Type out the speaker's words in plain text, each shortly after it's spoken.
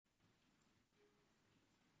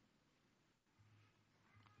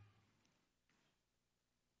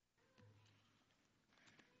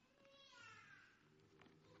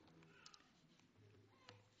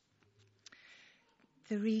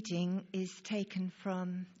The reading is taken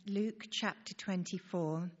from Luke chapter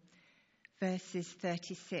 24, verses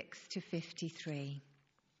 36 to 53.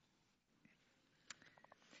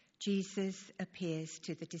 Jesus appears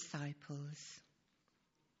to the disciples.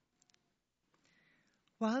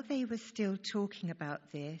 While they were still talking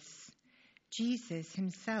about this, Jesus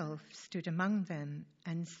himself stood among them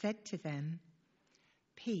and said to them,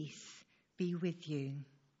 "Peace be with you."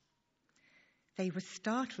 They were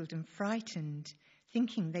startled and frightened,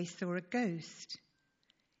 thinking they saw a ghost.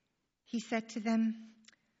 He said to them,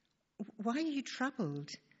 "Why are you troubled?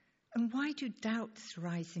 And why do doubts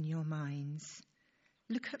rise in your minds?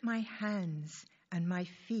 Look at my hands and my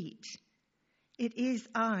feet. It is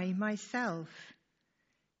I myself.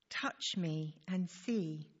 Touch me and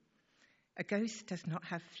see. A ghost does not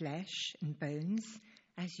have flesh and bones,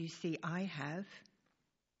 as you see I have."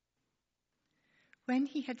 When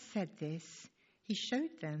he had said this, he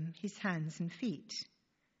showed them his hands and feet.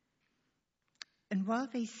 And while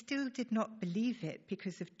they still did not believe it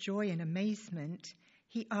because of joy and amazement,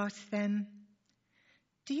 he asked them,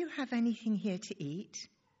 "Do you have anything here to eat?"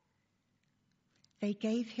 They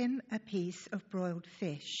gave him a piece of broiled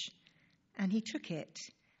fish, and he took it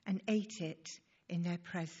and ate it in their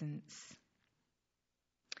presence.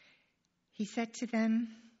 He said to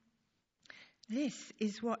them, "This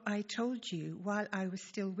is what I told you while I was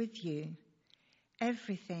still with you.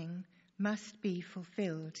 Everything must be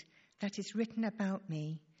fulfilled that is written about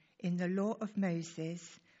me in the law of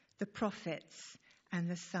Moses, the prophets, and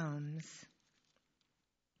the Psalms."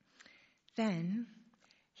 Then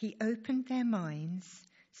he opened their minds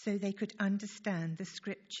so they could understand the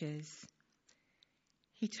scriptures.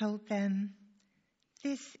 He told them,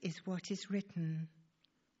 "This is what is written.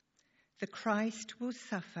 The Christ will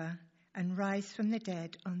suffer and rise from the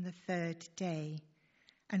dead on the third day,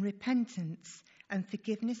 and repentance and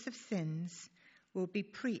forgiveness of sins will be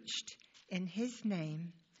preached in his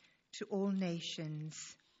name to all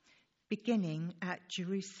nations, beginning at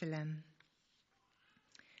Jerusalem.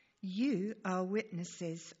 You are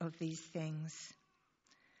witnesses of these things.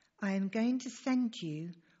 I am going to send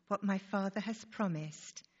you what my Father has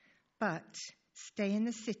promised, but stay in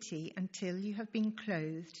the city until you have been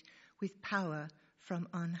clothed with power from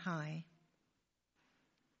on high."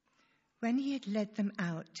 When he had led them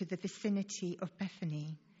out to the vicinity of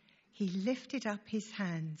Bethany, he lifted up his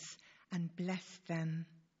hands and blessed them.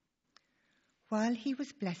 While he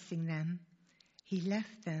was blessing them, he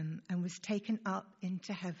left them and was taken up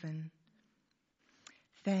into heaven.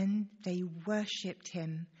 Then they worshipped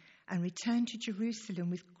him and returned to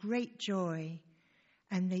Jerusalem with great joy,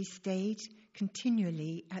 and they stayed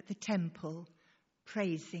continually at the temple,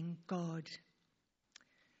 praising God.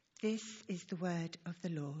 This is the word of the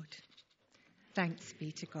Lord. Thanks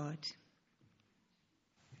be to God.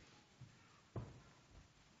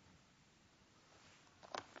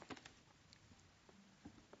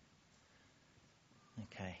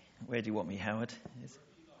 Okay, where do you want me, Howard?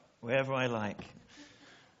 Wherever I like.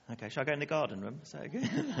 Okay, shall I go in the garden room? Is that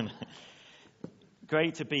good?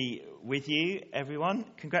 Great to be with you, everyone.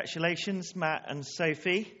 Congratulations, Matt and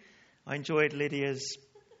Sophie. I enjoyed Lydia's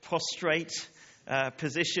prostrate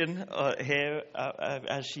position here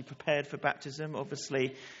as she prepared for baptism,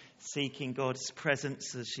 obviously seeking God's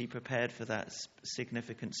presence as she prepared for that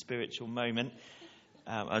significant spiritual moment,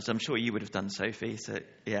 as I'm sure you would have done, Sophie. So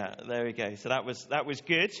yeah, there we go. So that was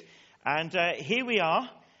good. And here we are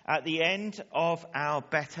at the end of our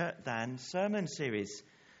Better Than sermon series.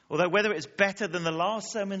 Although whether it's better than the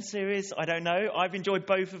last sermon series, I don't know. I've enjoyed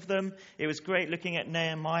both of them. It was great looking at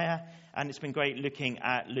Nehemiah, and it's been great looking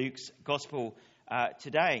at Luke's Gospel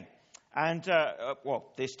today. And,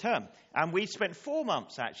 this term. And we've spent 4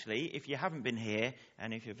 months, actually, if you haven't been here,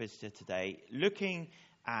 and if you're a visitor today, looking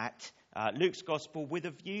at Luke's Gospel with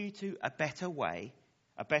a view to a better way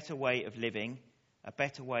of living, a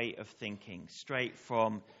better way of thinking, straight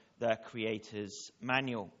from the Creator's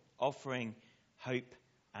manual, offering hope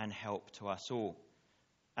and help to us all.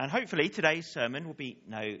 And hopefully today's sermon will be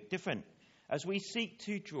no different as we seek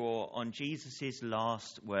to draw on Jesus'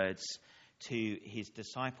 last words to his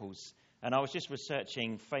disciples. And I was just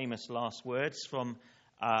researching famous last words from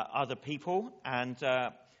other people, and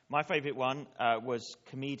my favourite one was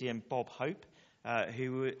comedian Bob Hope,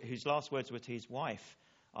 whose last words were to his wife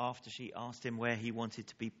after she asked him where he wanted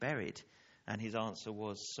to be buried, and his answer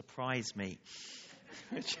was, "Surprise me."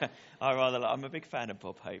 Which I'm a big fan of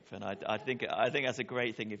Bob Hope, and I think that's a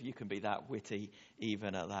great thing if you can be that witty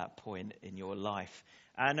even at that point in your life.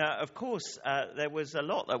 And of course, there was a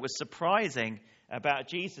lot that was surprising about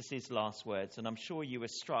Jesus' last words, and I'm sure you were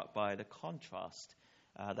struck by the contrast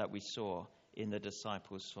that we saw in the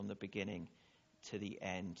disciples from the beginning to the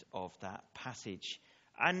end of that passage.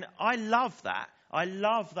 And I love that. I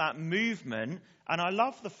love that movement, and I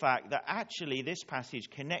love the fact that actually this passage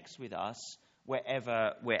connects with us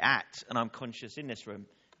wherever we're at. And I'm conscious in this room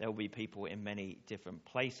there will be people in many different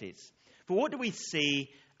places. But what do we see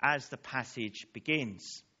as the passage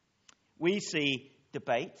begins? We see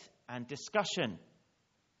debate and discussion.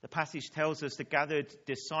 The passage tells us the gathered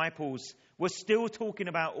disciples were still talking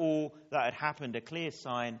about all that had happened, a clear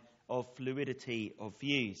sign of fluidity of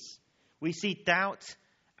views. We see doubt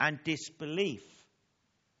and disbelief,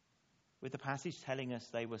 with the passage telling us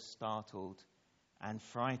they were startled and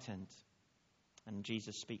frightened. And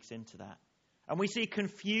Jesus speaks into that. And we see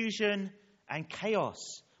confusion and chaos,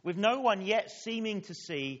 with no one yet seeming to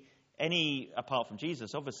see any, apart from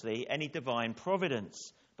Jesus obviously, any divine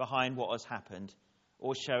providence behind what has happened,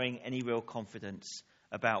 or showing any real confidence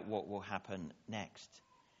about what will happen next.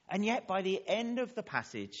 And yet by the end of the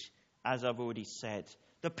passage, as I've already said,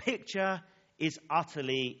 the picture is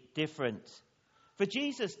utterly different. For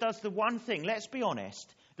Jesus does the one thing, let's be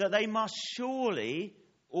honest, that they must surely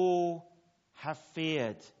all have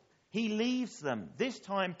feared. He leaves them, this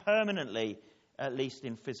time permanently, at least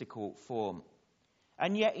in physical form.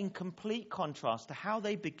 And yet in complete contrast to how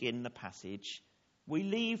they begin the passage, we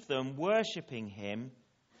leave them worshipping him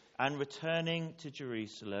and returning to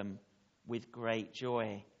Jerusalem with great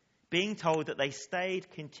joy, being told that they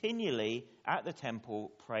stayed continually at the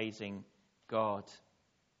temple praising God.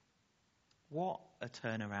 What a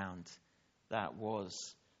turnaround that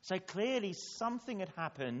was. So clearly something had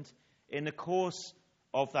happened in the course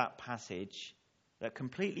of that passage that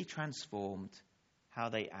completely transformed how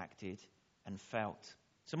they acted and felt.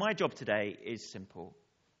 So my job today is simple: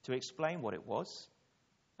 to explain what it was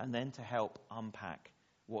and then to help unpack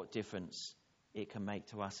what difference it can make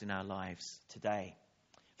to us in our lives today.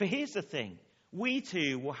 For here's the thing: we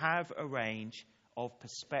too will have a range of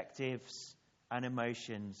perspectives and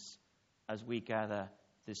emotions as we gather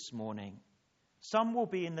this morning. Some will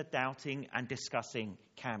be in the doubting and discussing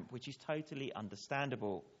camp, which is totally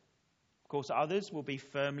understandable. Of course, others will be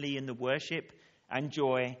firmly in the worship and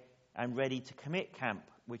joy and ready to commit camp,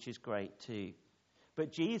 which is great too.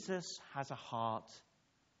 But Jesus has a heart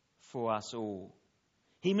for us all.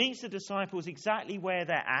 He meets the disciples exactly where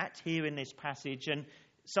they're at here in this passage. And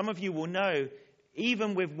some of you will know,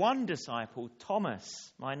 even with one disciple,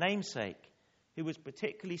 Thomas, my namesake, who was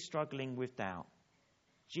particularly struggling with doubt,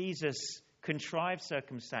 Jesus contrived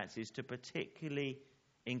circumstances to particularly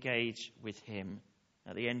engage with him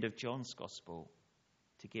at the end of John's Gospel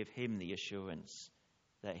to give him the assurance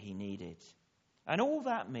that he needed. And all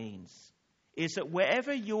that means is that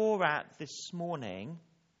wherever you're at this morning,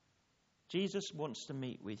 Jesus wants to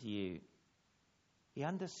meet with you. He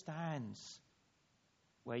understands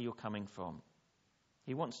where you're coming from.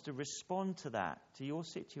 He wants to respond to that, to your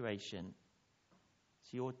situation,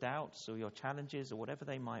 to your doubts or your challenges or whatever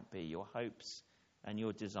they might be, your hopes and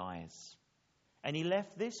your desires. And he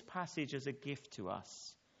left this passage as a gift to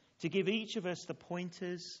us, to give each of us the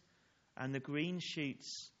pointers and the green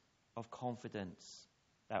shoots of confidence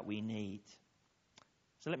that we need.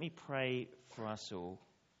 So let me pray for us all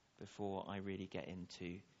before I really get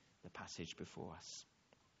into the passage before us.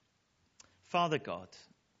 Father God,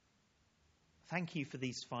 thank you for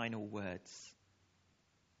these final words.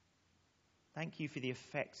 Thank you for the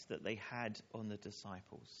effects that they had on the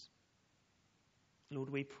disciples. Lord,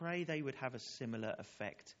 we pray they would have a similar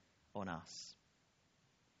effect on us.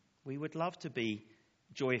 We would love to be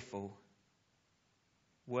joyful,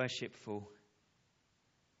 worshipful,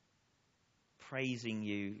 praising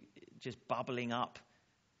you, just bubbling up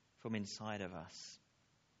from inside of us.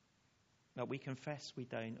 But we confess we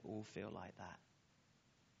don't all feel like that.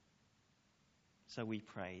 So we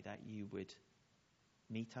pray that you would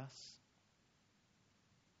meet us,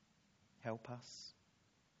 help us,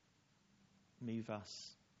 move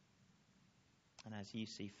us, and as you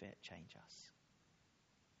see fit, change us.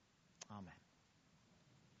 Amen.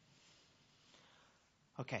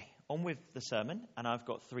 Okay, on with the sermon, and I've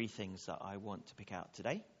got three things that I want to pick out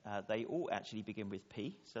today. They all actually begin with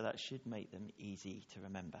P, so that should make them easy to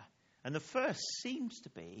remember. And the first seems to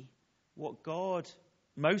be what God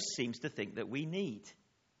most seems to think that we need,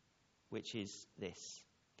 which is this: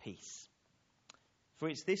 peace. For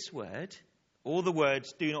it's this word, or the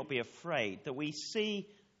words, do not be afraid, that we see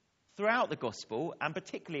throughout the gospel, and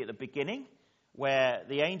particularly at the beginning, where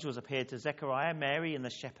the angels appeared to Zechariah, Mary, and the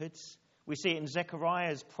shepherds. We see it in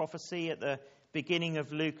Zechariah's prophecy at the beginning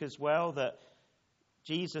of Luke as well, that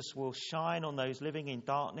Jesus will shine on those living in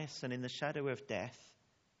darkness and in the shadow of death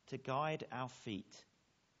to guide our feet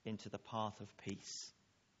into the path of peace.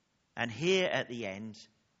 And here at the end,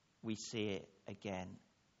 we see it again,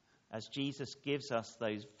 as Jesus gives us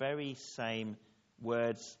those very same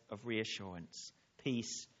words of reassurance.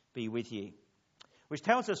 Peace be with you. Which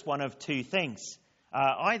tells us one of two things.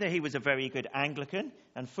 Either he was a very good Anglican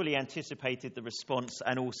and fully anticipated the response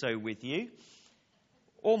and also with you,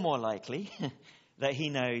 or more likely, that he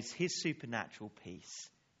knows his supernatural peace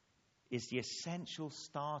is the essential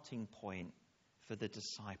starting point for the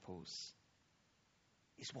disciples.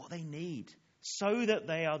 It's what they need so that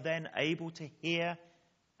they are then able to hear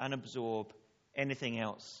and absorb anything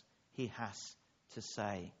else he has to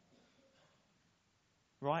say.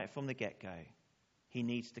 Right from the get-go, he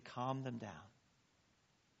needs to calm them down.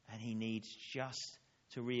 And he needs just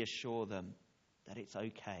to reassure them that it's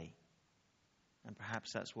okay. And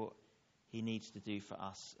perhaps that's what he needs to do for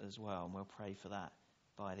us as well. And we'll pray for that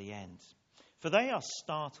by the end. For they are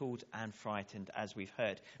startled and frightened, as we've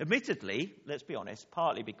heard. Admittedly, let's be honest,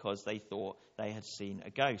 partly because they thought they had seen a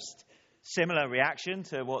ghost. Similar reaction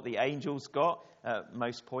to what the angels got at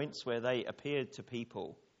most points where they appeared to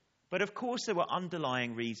people. But of course there were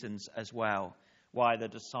underlying reasons as well why the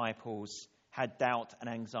disciples had doubt and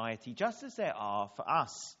anxiety, just as there are for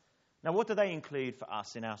us. Now, what do they include for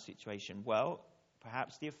us in our situation? Well,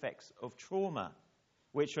 perhaps the effects of trauma,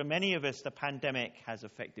 which for many of us the pandemic has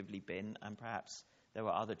effectively been, and perhaps there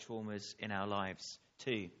were other traumas in our lives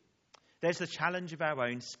too. There's the challenge of our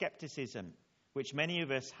own scepticism, which many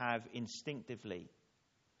of us have instinctively.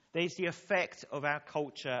 There's the effect of our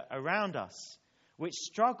culture around us, which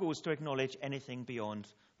struggles to acknowledge anything beyond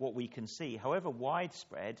what we can see, however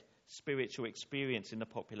widespread spiritual experience in the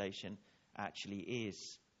population actually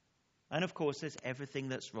is. And of course, there's everything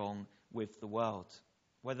that's wrong with the world,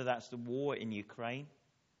 whether that's the war in Ukraine,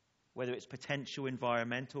 whether it's potential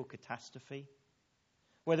environmental catastrophe,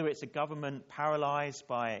 whether it's a government paralyzed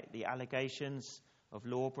by the allegations of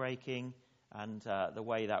law breaking and the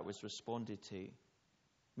way that was responded to.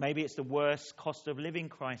 Maybe it's the worst cost of living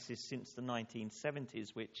crisis since the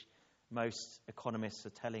 1970s, which most economists are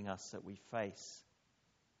telling us that we face.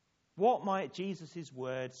 What might Jesus'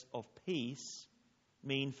 words of peace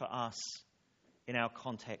mean for us in our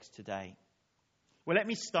context today? Well, let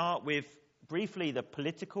me start with briefly the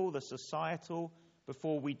political, the societal,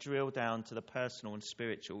 before we drill down to the personal and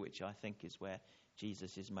spiritual, which I think is where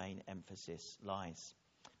Jesus' main emphasis lies.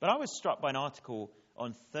 But I was struck by an article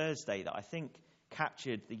on Thursday that I think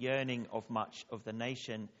captured the yearning of much of the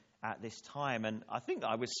nation at this time. And I think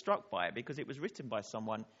I was struck by it because it was written by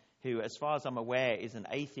someone who, as far as I'm aware, is an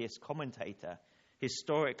atheist commentator,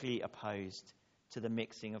 historically opposed to the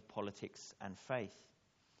mixing of politics and faith.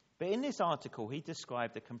 But in this article, he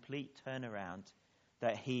described a complete turnaround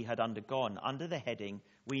that he had undergone under the heading,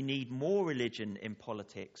 "We need more religion in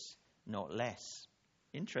politics, not less."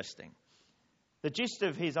 Interesting. The gist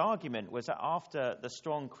of his argument was that after the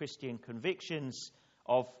strong Christian convictions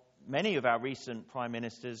of many of our recent prime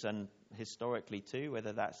ministers, and historically too,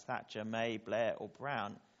 whether that's Thatcher, May, Blair or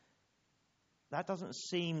Brown, that doesn't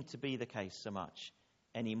seem to be the case so much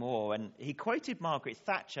anymore. And he quoted Margaret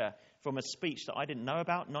Thatcher from a speech that I didn't know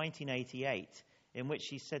about, 1988, in which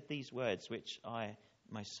she said these words, which I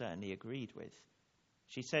most certainly agreed with.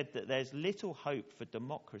 She said that there's little hope for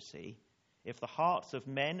democracy if the hearts of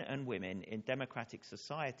men and women in democratic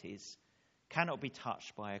societies cannot be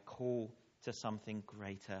touched by a call to something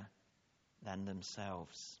greater than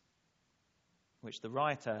themselves. Which the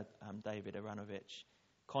writer, David Aronovich,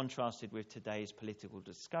 contrasted with today's political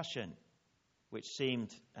discussion, which seemed,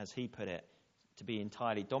 as he put it, to be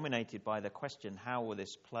entirely dominated by the question, how will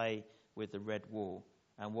this play with the red wall,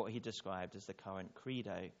 and what he described as the current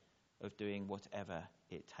credo of doing whatever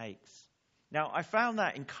it takes. Now, I found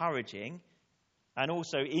that encouraging and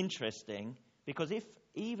also interesting, because if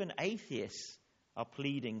even atheists are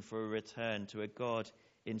pleading for a return to a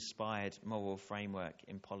God-inspired moral framework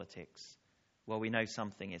in politics, well, we know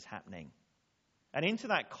something is happening. And into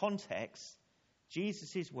that context,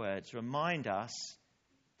 Jesus' words remind us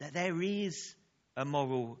that there is a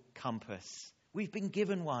moral compass. We've been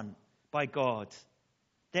given one by God.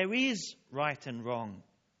 There is right and wrong.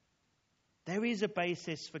 There is a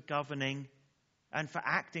basis for governing and for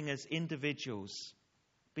acting as individuals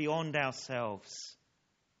beyond ourselves.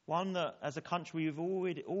 One that, as a country,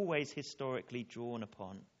 we've always historically drawn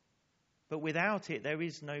upon. But without it, there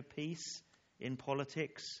is no peace in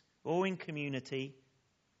politics or in community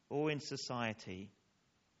or in society.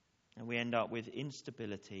 And we end up with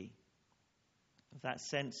instability, that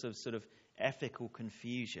sense of sort of ethical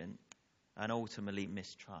confusion and ultimately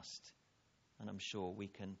mistrust. And I'm sure we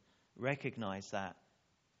can recognize that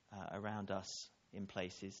around us in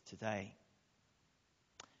places today.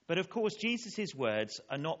 But of course, Jesus' words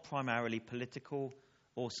are not primarily political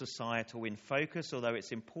or societal in focus, although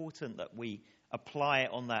it's important that we apply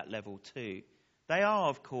it on that level too. They are,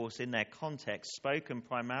 of course, in their context, spoken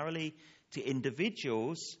primarily to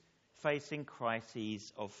individuals facing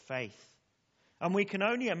crises of faith. And we can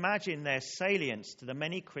only imagine their salience to the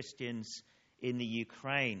many Christians in the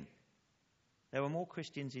Ukraine. There were more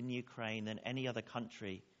Christians in Ukraine than any other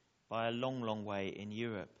country by a long, long way in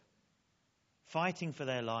Europe, fighting for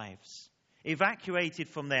their lives, evacuated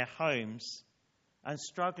from their homes, and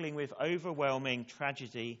struggling with overwhelming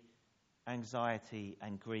tragedy, anxiety,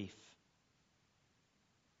 and grief.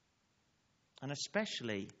 And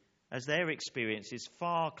especially as their experience is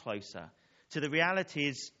far closer to the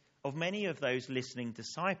realities of many of those listening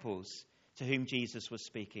disciples to whom Jesus was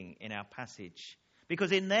speaking in our passage.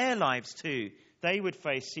 Because in their lives too, they would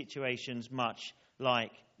face situations much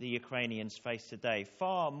like the Ukrainians face today,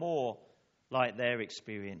 far more like their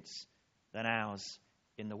experience than ours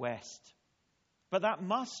in the West. But that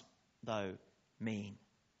must, though, mean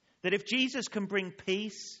that if Jesus can bring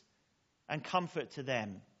peace and comfort to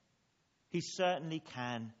them, he certainly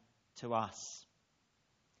can to us.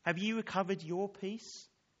 Have you recovered your peace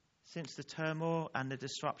since the turmoil and the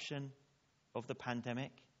disruption of the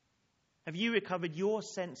pandemic? Have you recovered your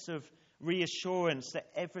sense of reassurance that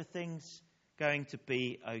everything's going to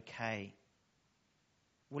be okay?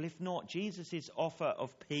 Well, if not, Jesus' offer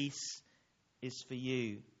of peace is for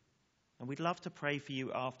you. And we'd love to pray for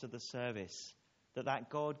you after the service, that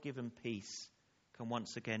God-given peace can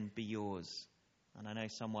once again be yours. And I know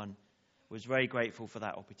someone was very grateful for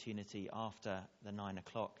that opportunity after the 9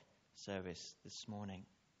 o'clock service this morning.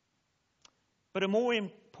 But a more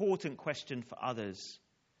important question for others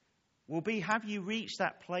will be, have you reached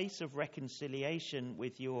that place of reconciliation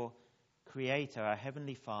with your Creator, our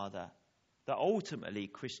Heavenly Father, that ultimately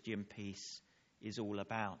Christian peace is all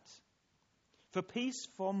about? For peace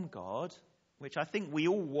from God, which I think we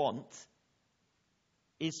all want,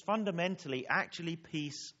 is fundamentally actually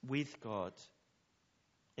peace with God.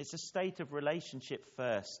 It's a state of relationship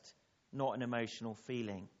first, not an emotional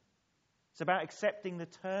feeling. It's about accepting the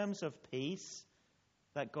terms of peace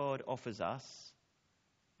that God offers us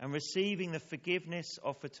and receiving the forgiveness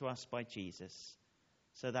offered to us by Jesus,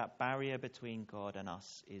 so that barrier between God and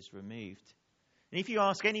us is removed. And if you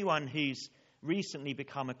ask anyone who's recently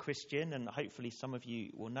become a Christian, and hopefully some of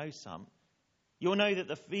you will know some, you'll know that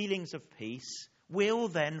the feelings of peace will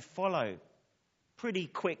then follow pretty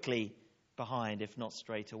quickly behind, if not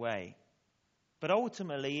straight away. But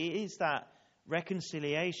ultimately, it is that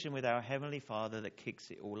reconciliation with our Heavenly Father that kicks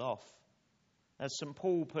it all off. As St.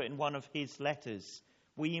 Paul put in one of his letters,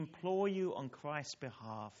 we implore you on Christ's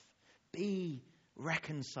behalf, be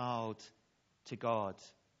reconciled to God.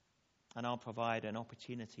 And I'll provide an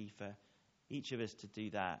opportunity for each of us to do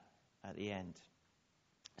that at the end.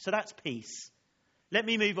 So that's peace. Let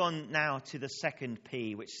me move on now to the second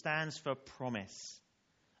P, which stands for promise.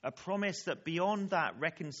 A promise that beyond that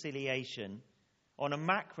reconciliation, on a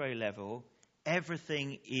macro level,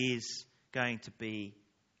 everything is going to be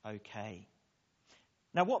okay.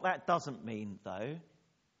 Now, what that doesn't mean, though,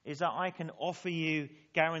 is that I can offer you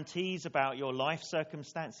guarantees about your life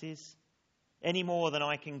circumstances any more than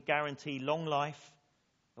I can guarantee long life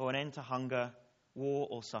or an end to hunger, war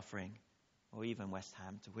or suffering, or even West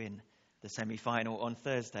Ham to win the semi-final on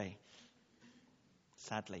Thursday,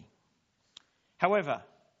 sadly. However,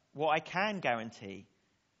 what I can guarantee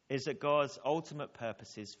is that God's ultimate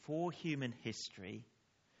purposes for human history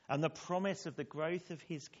and the promise of the growth of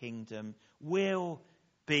his kingdom will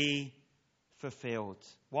be fulfilled.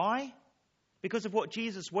 Why? Because of what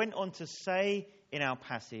Jesus went on to say in our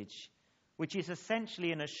passage, which is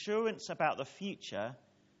essentially an assurance about the future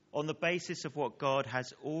on the basis of what God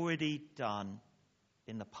has already done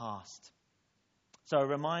in the past. So a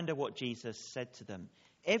reminder what Jesus said to them.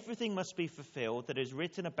 Everything must be fulfilled that is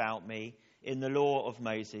written about me in the law of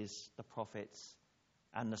Moses, the prophets,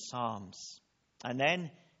 and the Psalms. And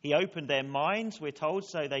then he opened their minds, we're told,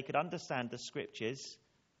 so they could understand the scriptures,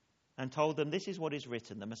 and told them, this is what is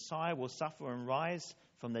written. The Messiah will suffer and rise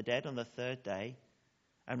from the dead on the third day,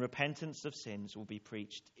 and repentance of sins will be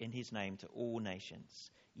preached in his name to all nations.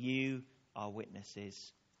 You are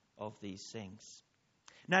witnesses of these things.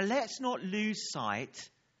 Now, let's not lose sight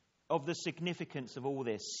of the significance of all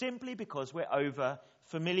this, simply because we're over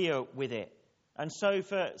familiar with it. And so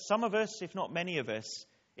for some of us, if not many of us,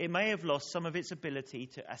 it may have lost some of its ability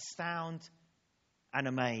to astound and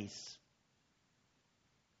amaze.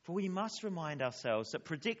 For we must remind ourselves that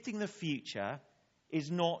predicting the future is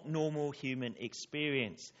not normal human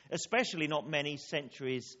experience, especially not many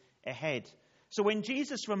centuries ahead. So when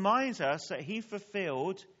Jesus reminds us that he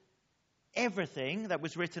fulfilled everything that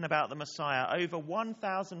was written about the Messiah, over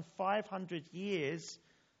 1,500 years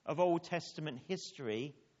of Old Testament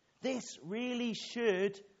history, this really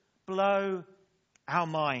should blow our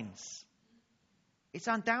minds. It's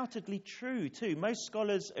undoubtedly true too. Most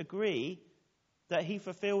scholars agree that he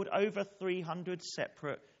fulfilled over 300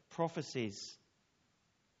 separate prophecies,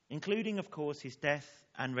 including, of course, his death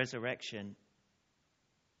and resurrection,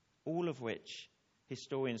 all of which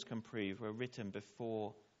historians can prove were written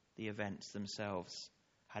before the events themselves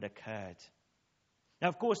had occurred. Now,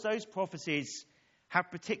 of course, those prophecies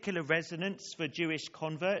have particular resonance for Jewish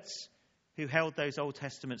converts who held those Old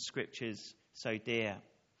Testament scriptures so dear.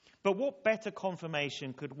 But what better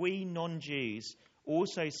confirmation could we non-Jews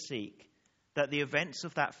also seek that the events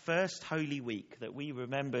of that first Holy Week that we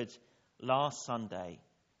remembered last Sunday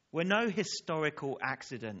were no historical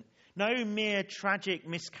accident, no mere tragic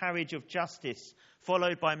miscarriage of justice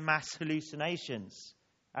followed by mass hallucinations,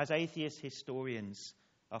 as atheist historians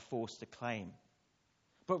are forced to claim,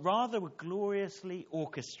 but rather were gloriously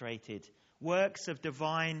orchestrated works of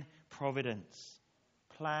divine providence,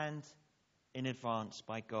 planned in advance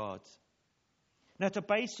by God. Now, to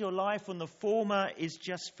base your life on the former is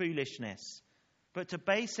just foolishness, but to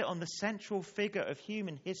base it on the central figure of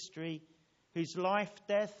human history, whose life,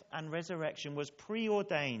 death, and resurrection was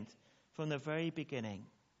preordained from the very beginning,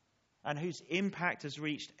 and whose impact has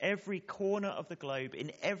reached every corner of the globe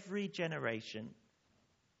in every generation,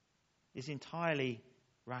 is entirely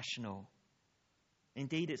rational.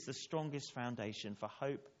 Indeed, it's the strongest foundation for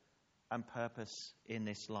hope and purpose in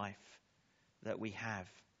this life that we have.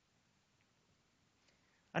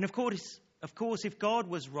 And of course, if God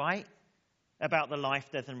was right about the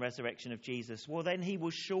life, death, and resurrection of Jesus, well, then he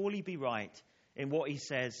will surely be right in what he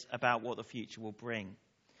says about what the future will bring,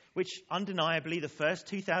 which undeniably the first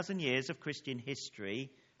 2,000 years of Christian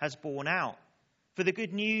history has borne out. For the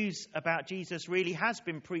good news about Jesus really has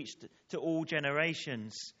been preached to all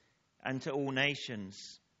generations and to all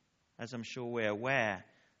nations, as I'm sure we're aware.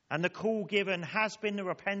 And the call given has been the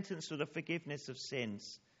repentance for the forgiveness of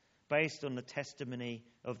sins, based on the testimony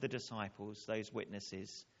of the disciples, those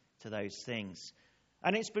witnesses to those things.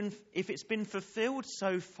 And if it's been fulfilled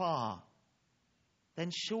so far,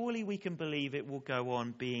 then surely we can believe it will go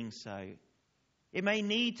on being so. It may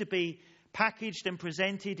need to be packaged and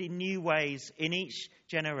presented in new ways in each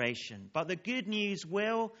generation, but the good news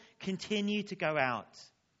will continue to go out,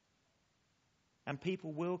 and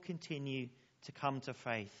people will continue to come to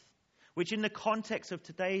faith, which in the context of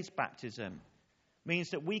today's baptism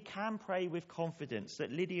means that we can pray with confidence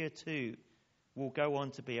that Lydia too will go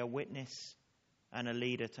on to be a witness and a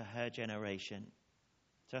leader to her generation,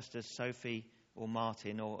 just as Sophie or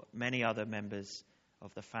Martin or many other members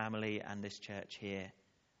of the family and this church here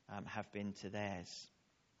have been to theirs.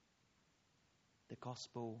 The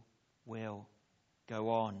gospel will go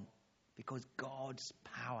on because God's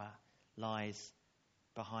power lies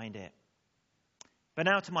behind it. But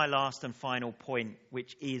now to my last and final point,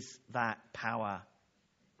 which is that power.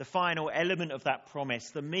 The final element of that promise,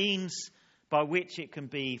 the means by which it can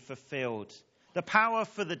be fulfilled. The power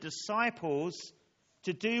for the disciples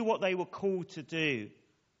to do what they were called to do.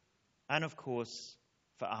 And of course,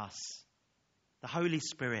 for us, the Holy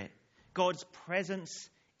Spirit, God's presence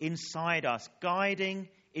inside us, guiding,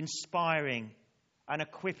 inspiring, and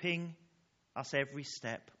equipping us every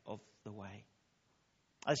step of the way.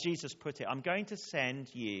 As Jesus put it, I'm going to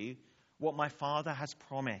send you what my Father has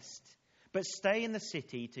promised, but stay in the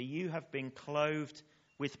city till you have been clothed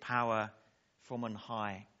with power from on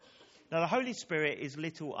high. Now, the Holy Spirit is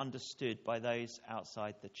little understood by those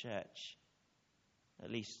outside the church,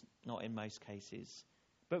 at least not in most cases.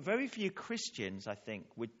 But very few Christians, I think,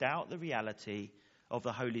 would doubt the reality of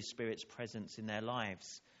the Holy Spirit's presence in their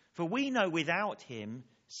lives. For we know without him,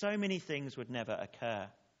 so many things would never occur.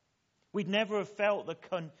 We'd never have felt the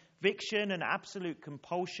conviction and absolute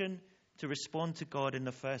compulsion to respond to God in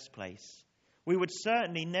the first place. We would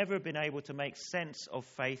certainly never have been able to make sense of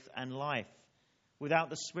faith and life without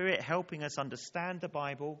the Spirit helping us understand the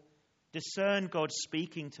Bible, discern God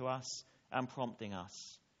speaking to us and prompting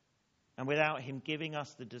us, and without him giving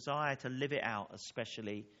us the desire to live it out,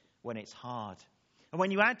 especially when it's hard. And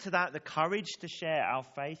when you add to that the courage to share our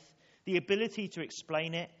faith, the ability to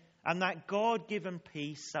explain it, and that God-given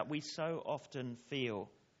peace that we so often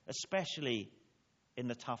feel, especially in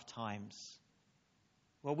the tough times,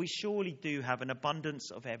 well, we surely do have an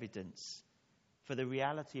abundance of evidence for the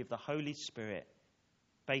reality of the Holy Spirit,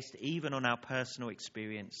 based even on our personal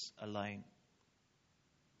experience alone.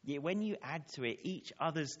 Yet when you add to it each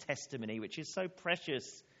other's testimony, which is so precious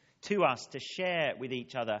to us to share with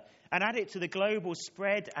each other, and add it to the global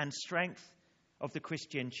spread and strength of the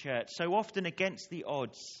Christian church, so often against the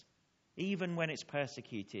odds, even when it's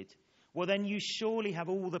persecuted, well, then you surely have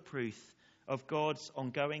all the proof of God's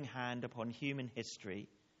ongoing hand upon human history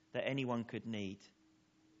that anyone could need.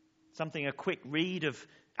 A quick read of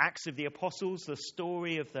Acts of the Apostles, the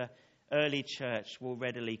story of the early church, will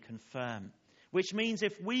readily confirm. Which means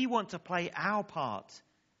if we want to play our part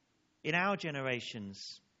in our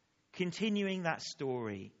generations, continuing that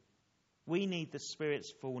story, we need the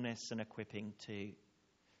Spirit's fullness and equipping too.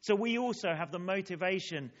 So we also have the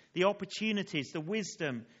motivation, the opportunities, the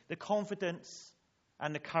wisdom, the confidence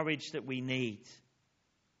and the courage that we need.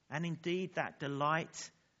 And indeed that delight,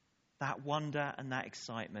 that wonder and that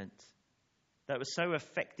excitement that was so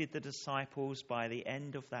affected the disciples by the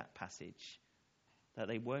end of that passage, that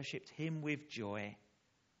they worshipped him with joy,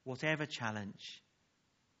 whatever challenge,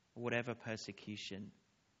 or whatever persecution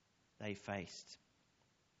they faced.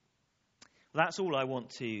 Well, that's all I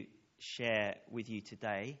want to share with you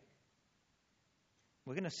today.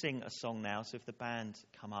 We're going to sing a song now, so if the band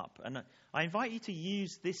come up. And I invite you to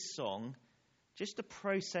use this song just to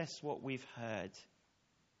process what we've heard.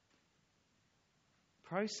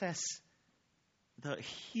 Process the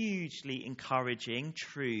hugely encouraging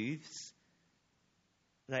truths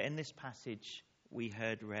that in this passage we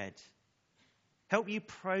heard read. Help you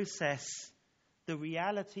process the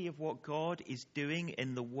reality of what God is doing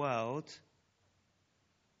in the world,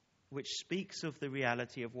 which speaks of the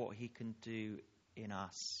reality of what he can do in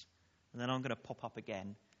us. And then I'm going to pop up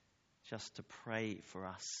again just to pray for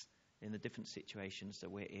us in the different situations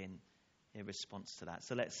that we're in response to that.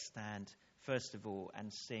 So let's stand first of all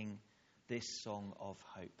and sing this song of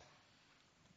hope.